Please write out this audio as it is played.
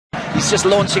He's just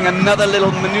launching another little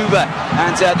maneuver,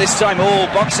 and this time,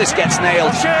 Boxes gets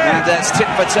nailed, and it's tit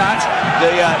for tat.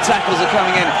 The tackles are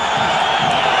coming in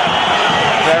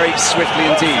very swiftly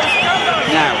indeed.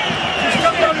 Now,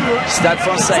 Stade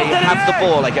Francais have the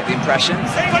ball, I get the impression.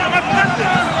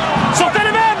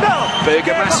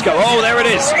 Bergamasco, there it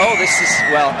is. This is,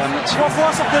 well, I'm not sure. The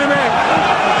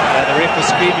ref was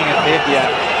screaming at the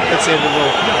head, let's say the rule.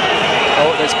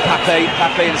 There's Pape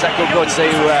and is that Gorgodze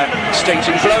who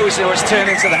exchanging blows. It's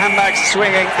turning into the handbags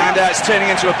swinging, and it's turning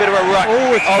into a bit of a ruck.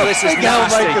 This is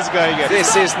nasty.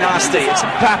 This is nasty. It's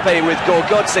Pape with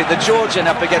Gorgodze, the Georgian,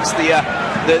 up against the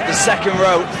second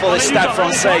row for the Stade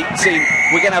Francais team.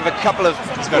 We're going to have a couple of,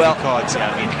 cards,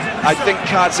 I think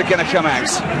cards are going to come out.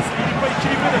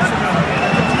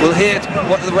 We'll hear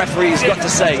what the referee's got to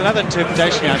say. It's another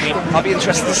interpretation, I'll be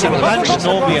interested to see what the punch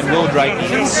normally in world rugby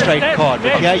is a straight card,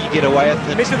 but here you get away with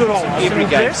it every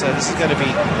game, so this is going to be,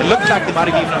 it looked like there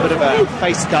might have been a bit of a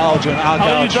face gouge or an eye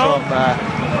gouge from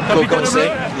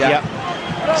Gorgodze. Yeah.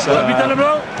 So,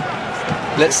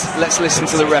 let's listen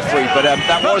to the referee, but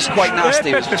that was quite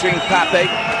nasty. It was between Pape.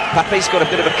 Pape's got a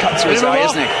bit of a cut to his eye,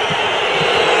 hasn't he?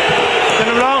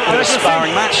 A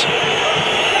sparring match.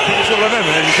 Sur la même,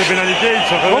 il fait pénalité, il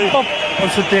se réveille, on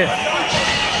se tait.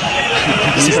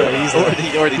 He's a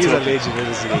legend,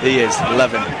 isn't he? He is,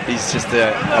 love him. He's just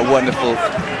a wonderful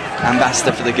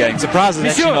ambassador for the game. Surprising,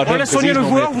 Messieurs, on laisse soigner le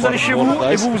joueur, vous allez chez vous,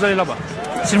 et vous allez là-bas.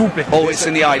 S'il vous plaît. It's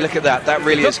in the eye, look at that. That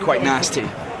really is quite nasty.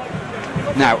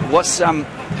 Now,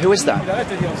 who is that?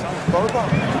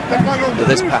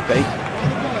 There's Pape.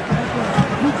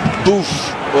 Boof.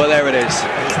 Well, there it is.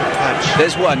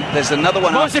 There's one. There's another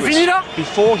one afterwards.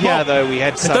 Before here, though, we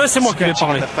had some scratching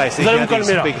in the face.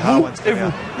 Big hard ones coming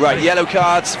out. Right, yellow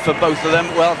cards for both of them.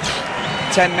 Well,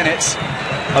 10 minutes.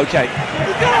 Okay.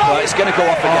 Well, it's going to go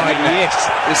off again. Yes.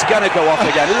 It's going to go off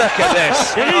again. Look at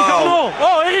this. Eric Arnaud.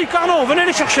 Eric Arnaud, venez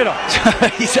les chercher là.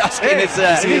 He's asking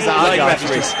his line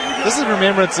referees. This is a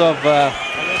remembrance of a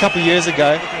couple of years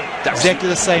ago. Exactly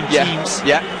the same teams.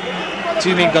 Yeah.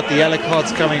 Two men got the yellow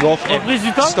cards coming off and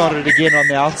started again on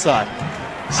the outside.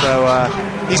 So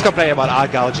he's complaining about eye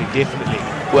gouging, definitely.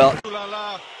 Well,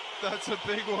 that's a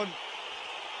big one.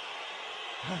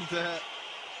 And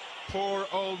poor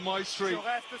old Maestri.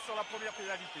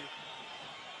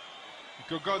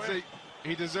 Gorgodze,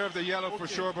 he deserved a yellow for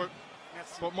sure, but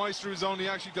Maestri is only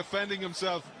actually defending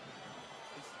himself.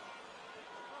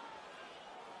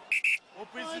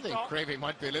 I think Cravey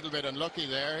might be a little bit unlucky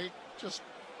there.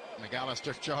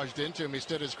 McAllister charged into him, he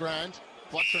stood his ground.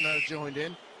 Poitrenard joined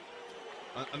in.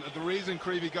 And the reason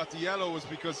Creevy got the yellow was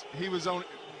because he was only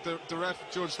the ref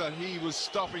judged that he was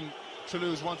stopping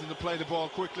Toulouse wanting to play the ball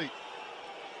quickly.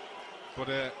 But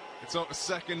it's a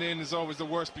second in is always the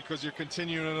worst because you're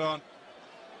continuing it on.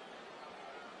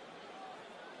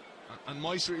 And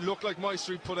Maestri, looked like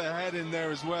Maestri put a head in there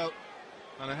as well,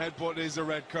 and a headbutt is a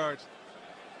red card.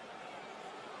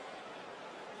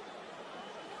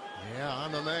 Yeah,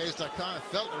 I'm amazed. I kind of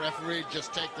felt the referee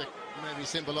just take the maybe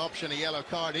simple option, a yellow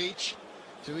card each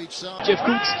to each side. Jeff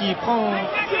Cooks qui prend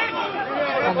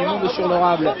du monde sur le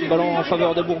rable. Ballon en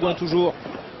faveur de Bourgoin toujours.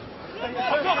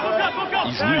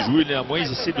 Ils jouent et néanmoins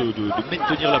ils essaient de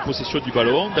maintenir la possession du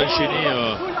ballon, d'enchaîner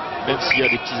même s'il y a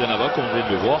des petits en avant comme on vient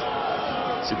de le voir.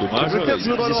 C'est dommage,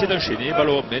 ils essaient d'enchaîner,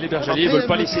 ballon mais les Bergeliers ne veulent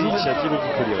pas laisser l'initiative au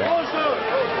Montpellier.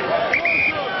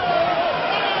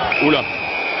 Oula.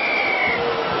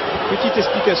 Petite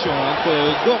explication entre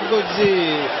Gorgodze,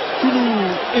 Toulou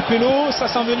et Pello, ça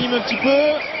s'envenime un petit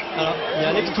peu. Alors, il y a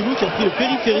Alex Toulou qui a pris le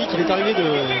périphérique, il est arrivé de...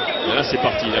 Et là c'est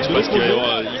parti, là je pense qu'il va y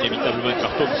avoir inévitablement un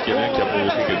carton parce qu'il y a un qui a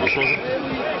provoqué quelque chose.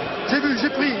 J'ai vu, j'ai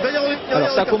pris, d'ailleurs... Alors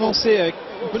ça a commencé avec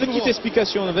une petite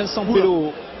explication de Vincent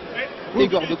Pello et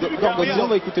Gorgodze. On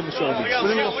va écouter monsieur Rodic.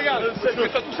 Venez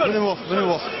me voir, venez me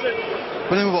voir.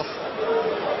 Venez me voir.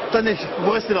 Tenez,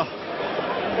 vous restez là.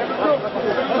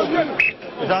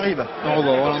 J'arrive. On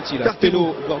revoit au ralenti là.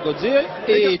 Pello, Gorgodze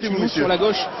et Toulou sur la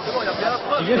gauche.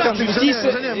 Il vient faire justice et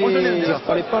il ne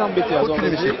fallait pas l'embêter à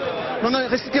Gorgodze. Non, non,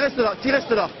 qui reste là, qui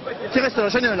reste là. Qui reste là,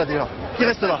 j'en ai un là déjà. Qui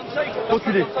reste là.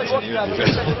 Reculez.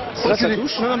 Là ça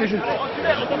touche. Non, mais je...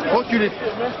 Reculez.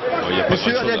 Il y a pas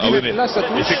Monsieur, allez à 10 mètres. Là ça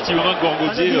touche. Effectivement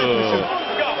Gorgodze...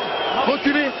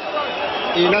 Reculez.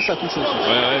 Et là ça touche aussi.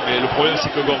 Ouais, mais le problème c'est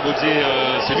que Gorgodze,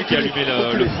 c'est lui qui a allumé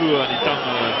le feu en étant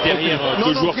derrière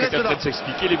deux joueurs qui étaient en train de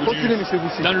s'expliquer. Il est venu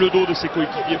dans le dos de ses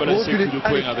coéquipiers balancer un coup de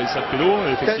poing avec Sapello.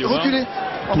 Effectivement,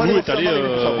 Toulou est allé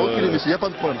reculez, monsieur, il n'y a pas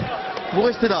de problème. Vous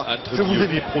restez là, je vous ai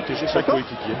dit. Protéger son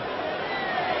coéquipier.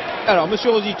 Alors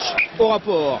monsieur Rodic, au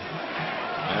rapport.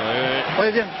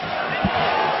 Ouais, viens.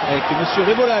 Avec monsieur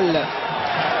Rébolal,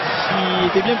 qui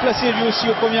était bien placé lui aussi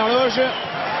aux premières loges.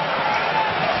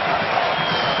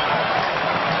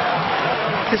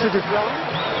 Qu'est-ce que tu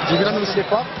fais? J'ai vu la même aussi.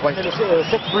 Pas. Ouais. C'est le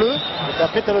 7 bleu, et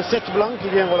après tu as le 7 blanc qui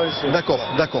vient relancer. D'accord,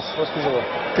 d'accord. C'est ce que je vois.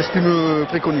 Qu'est-ce que tu me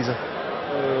préconises?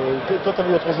 Toi, tu as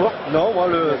vu autre joueur? Non, moi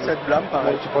le 7 blanc,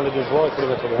 pareil. Tu prends les deux joueurs et tu les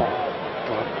mettre devant.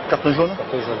 Voilà. Carton jaune?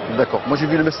 Carton jaune. D'accord. Moi j'ai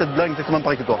vu le 7 blanc exactement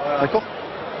pareil que toi. D'accord?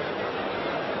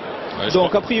 Ouais,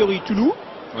 Donc, a priori, Toulouse.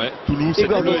 Ouais, Toulouse, c'est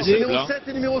bleu et c'est Numéro blanc. 7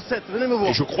 et numéro 7, venez me voir.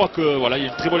 Et je crois que voilà, il y a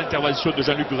une très bonne intervention de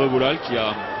Jean-Luc Grevolal qui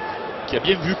a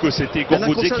bien vu que c'était Il y en a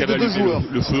Gorgodze qui avait deux allumé joueurs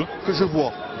le feu. que je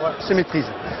vois, c'est maîtrise.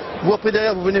 Vous après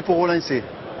derrière, vous venez pour relancer.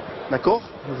 D'accord?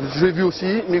 Je l'ai vu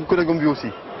aussi, mes collègues ont vu aussi.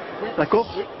 D'accord?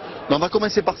 On va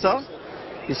commencer par ça.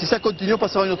 Et si ça continue, on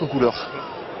passera à une autre couleur.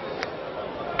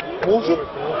 Rouge?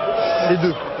 Les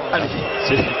deux. Allez.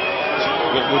 C'est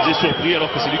Gorgodze surpris alors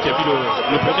que c'est lui qui a mis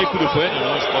le premier coup de poing.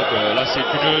 Non, je crois que là c'est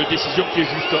une décision qui est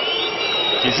juste.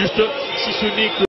 Si ce n'est que